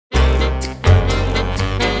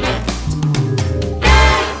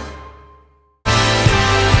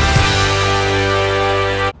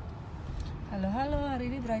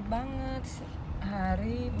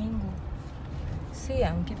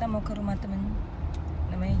kita mau ke rumah temen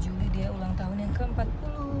namanya Julie, dia ulang tahun yang ke-40.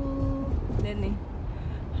 Dan nih,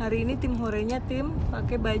 hari ini tim horenya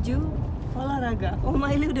pakai baju olahraga. Oh,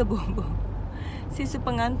 Miley udah bobo. Sisu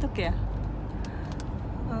pengantuk ya.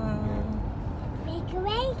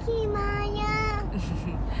 Wakey, Maya.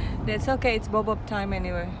 That's okay, it's bob time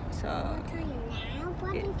anyway. So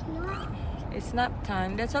What is not? it's nap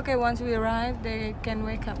time. That's okay, once we arrive they can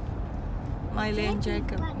wake up. Miley and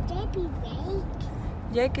Jacob. But Debbie wake.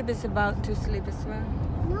 Jacob is about to sleep as well.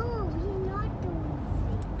 No, he's not doing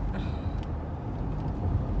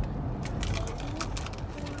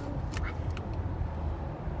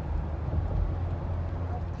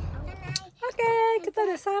Oke, kita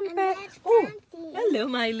udah sampai. Oh, hello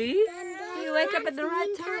Miley. You wake up at the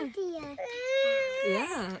right time.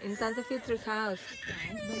 Yeah, in Tante Fitri's house.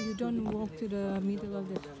 But you don't walk to the middle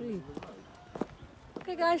of the street.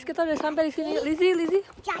 Okay guys, kita udah sampai di sini. Lizzie.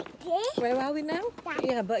 Where are we now?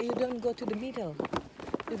 Yeah, but you don't go to the middle.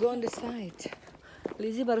 You go on the side.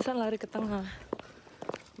 Lizzie barusan lari ke tengah.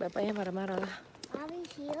 Bapaknya marah-marah lah. Are we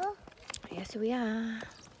here? Yes, we are.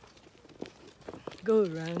 Go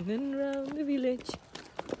round and round the village.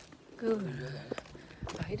 Go.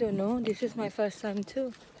 I don't know. This is my first time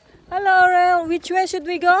too. Hello, Aurel. Which way should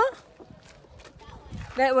we go?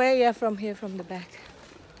 That way, yeah. From here, from the back.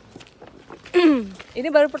 Ini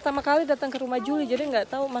baru pertama kali datang ke rumah Julie, jadi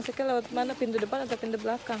nggak tahu masuknya lewat mana, pintu depan atau pintu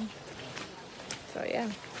belakang. So yeah.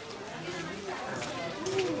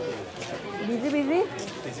 Busy.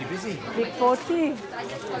 Big 40.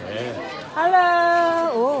 Yeah. Halo.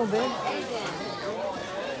 Oh, Ben.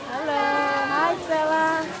 Halo. Hi,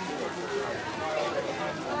 Stella.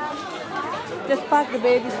 Just park the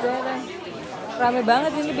babies there. Rame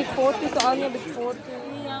banget ini Big 40, soalnya Big 40.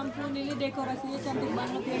 Ya ampun, ini dekorasinya cantik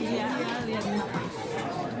banget ya, Gia. Lihat.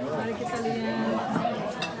 Mari kita lihat.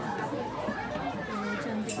 Oh,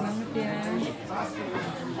 cantik banget ya.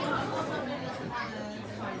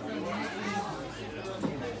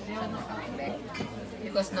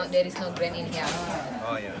 Because there is no grain in here.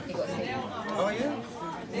 Oh yeah. He got sick. Oh yeah.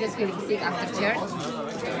 He just feeling sick after church. I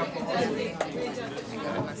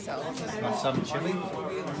got it myself. Want some chili?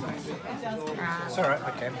 It's alright.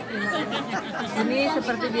 Okay. Ini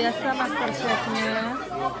seperti biasa master chefnya.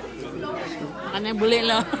 Makannya beli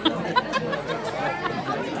loh.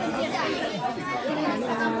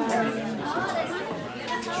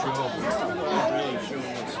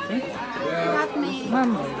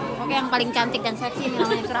 Mam, Oke, yang paling cantik dan seksi ini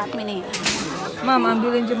namanya Suratmi nih. Mam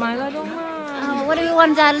ambilin Jemaila dong, Mam. What do you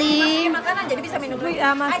want, Jalim? Makanan jadi bisa minum. Wih,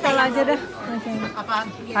 mas setelah aja dah. Apa?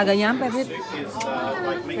 Agak nyampe, Fit.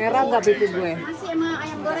 Merah nggak pipi gue? Nasi sama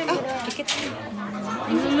ayam goreng. Dikit.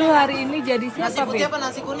 Lu hari ini jadi siapa, Fit? apa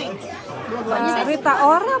nasi kuning? Rita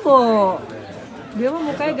Ora, Bo. Dia mah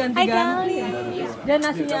mukanya ganti-ganti. Dan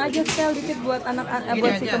nasinya aja sekali dikit buat anak-anak,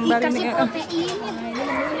 buat si kembar ini.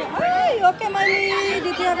 Hai, oke Miley,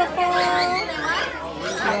 di tiada kau.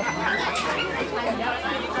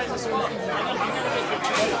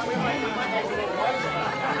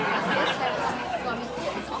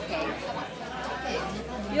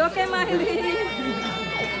 You okay, Miley?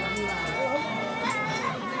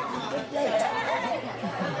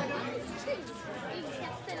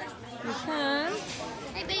 You can.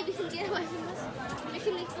 Hey, baby, can get away from us. I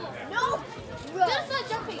can make four. No! Just start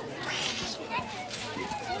jumping.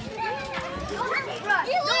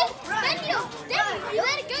 You lose! Daniel! You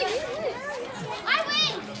let it go. You lose. I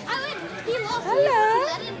win! He lost. Hello.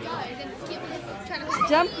 Let him go. Then keep trying to win.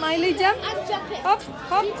 Jump, Miley, jump. I'm jumping. Hop,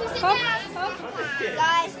 hop, You two sit hop, down. hop.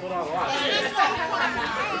 Guys.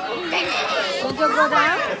 Don't you go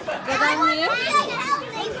down? Go down here.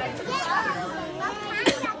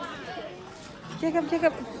 Jacob.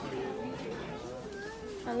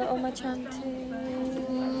 Halo Oma cantik.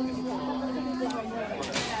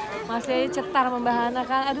 Masih cetar membahana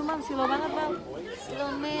kan. Aduh Mam, silo banget Mam.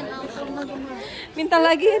 Silomen, Minta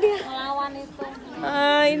lagi ya dia. melawan itu.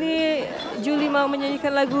 Ini Julie mau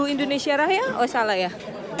menyanyikan lagu Indonesia Raya. Oh salah ya.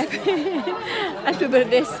 Happy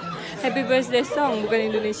birthday song,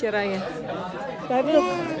 bukan Indonesia Raya.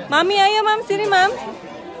 Mami ayo Mam, sini Mam.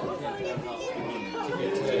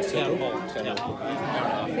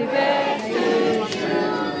 Happy birthday.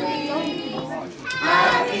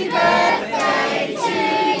 Happy birthday to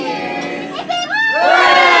you.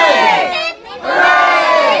 Hooray!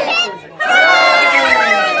 Hooray!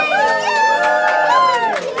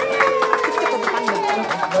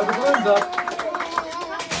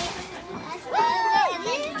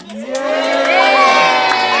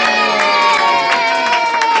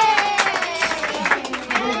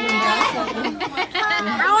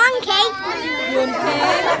 I want cake. You want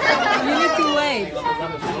cake?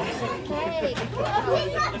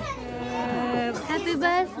 Happy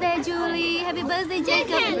birthday Julie. Happy birthday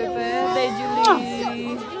Jacob. Happy birthday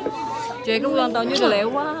Julie. Jacob ulang tahunnya udah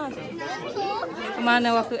lewat.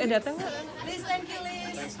 Kemana waktu datang nggak?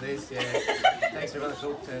 Thanks, Liz. Yeah. Thanks for everyone that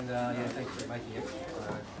cooked, and yeah, thanks for making it a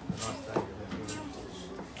nice day.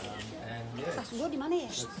 And yeah. Tas gua di mana ya?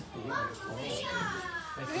 Thank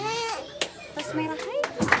you. Tas merah.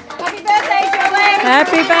 Happy birthday, Julie!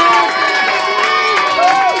 Happy birthday.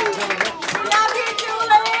 Love you,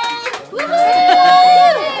 Julie!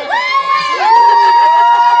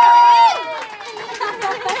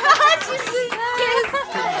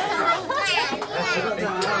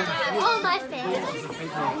 All my fans.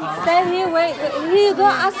 Stand here, wait. Here you go,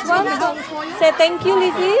 ask one. Say thank you,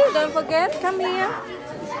 Lizzie. Don't forget, come here.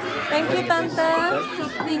 Thank you, Tante.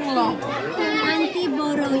 Auntie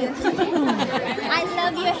borrow you. I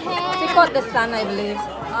love your She hair. caught the sun, I believe.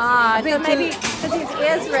 Ah, so maybe because his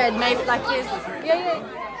ears red, maybe like his. Yeah.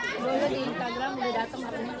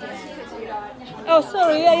 Oh,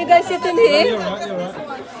 sorry. Are you guys sitting here? You're right.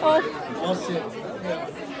 Oh, I'll sit.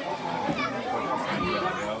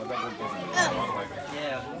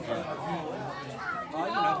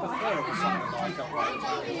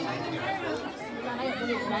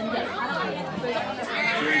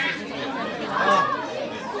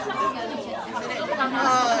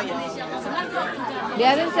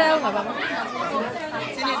 biarin sel, nggak apa-apa.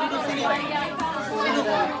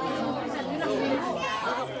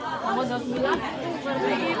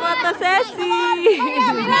 Fotosesi.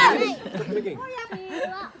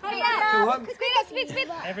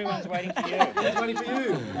 Everyone's waiting for you. It's money for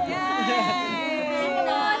you.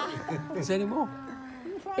 Is there any more?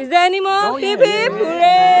 Is there any more? Hip hip,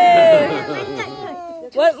 hooray!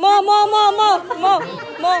 What? More.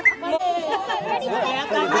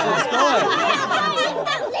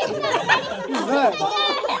 Who's that?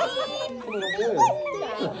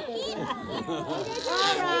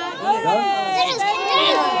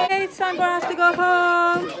 Okay, it's time for us to go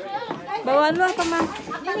home. Bawaan lu apa, Mam?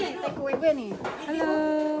 Take away gue nih. Halo.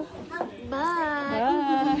 Bye.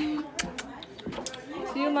 Bye.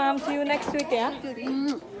 See you, Mam. See you next week ya.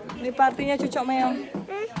 Ini partinya cucok meong.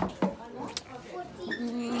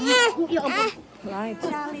 Ya ampun. Right.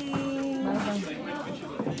 Bye-bye.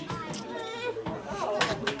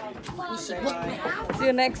 See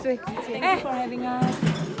you next week. Thank you for having us.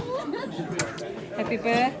 Happy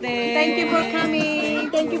birthday. Thank you for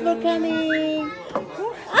coming. Thank you for coming.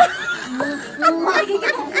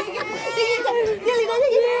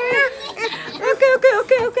 Okay.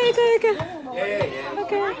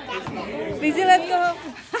 Okay. Lizzie, let's go.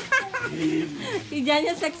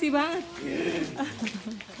 Ijanya seksi banget.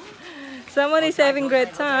 Someone is having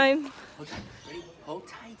great time. Hold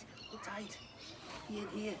tight.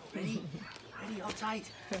 Here. Ready? Hold tight.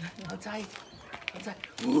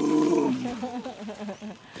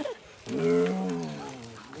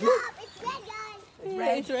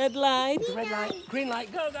 Yeah, it's red light. Red light, green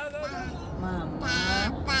light, go.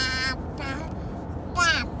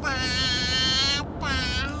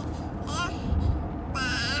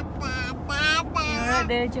 You're right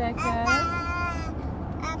there, Jacob.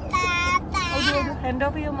 Oh, hand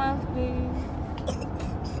over your mouth, please.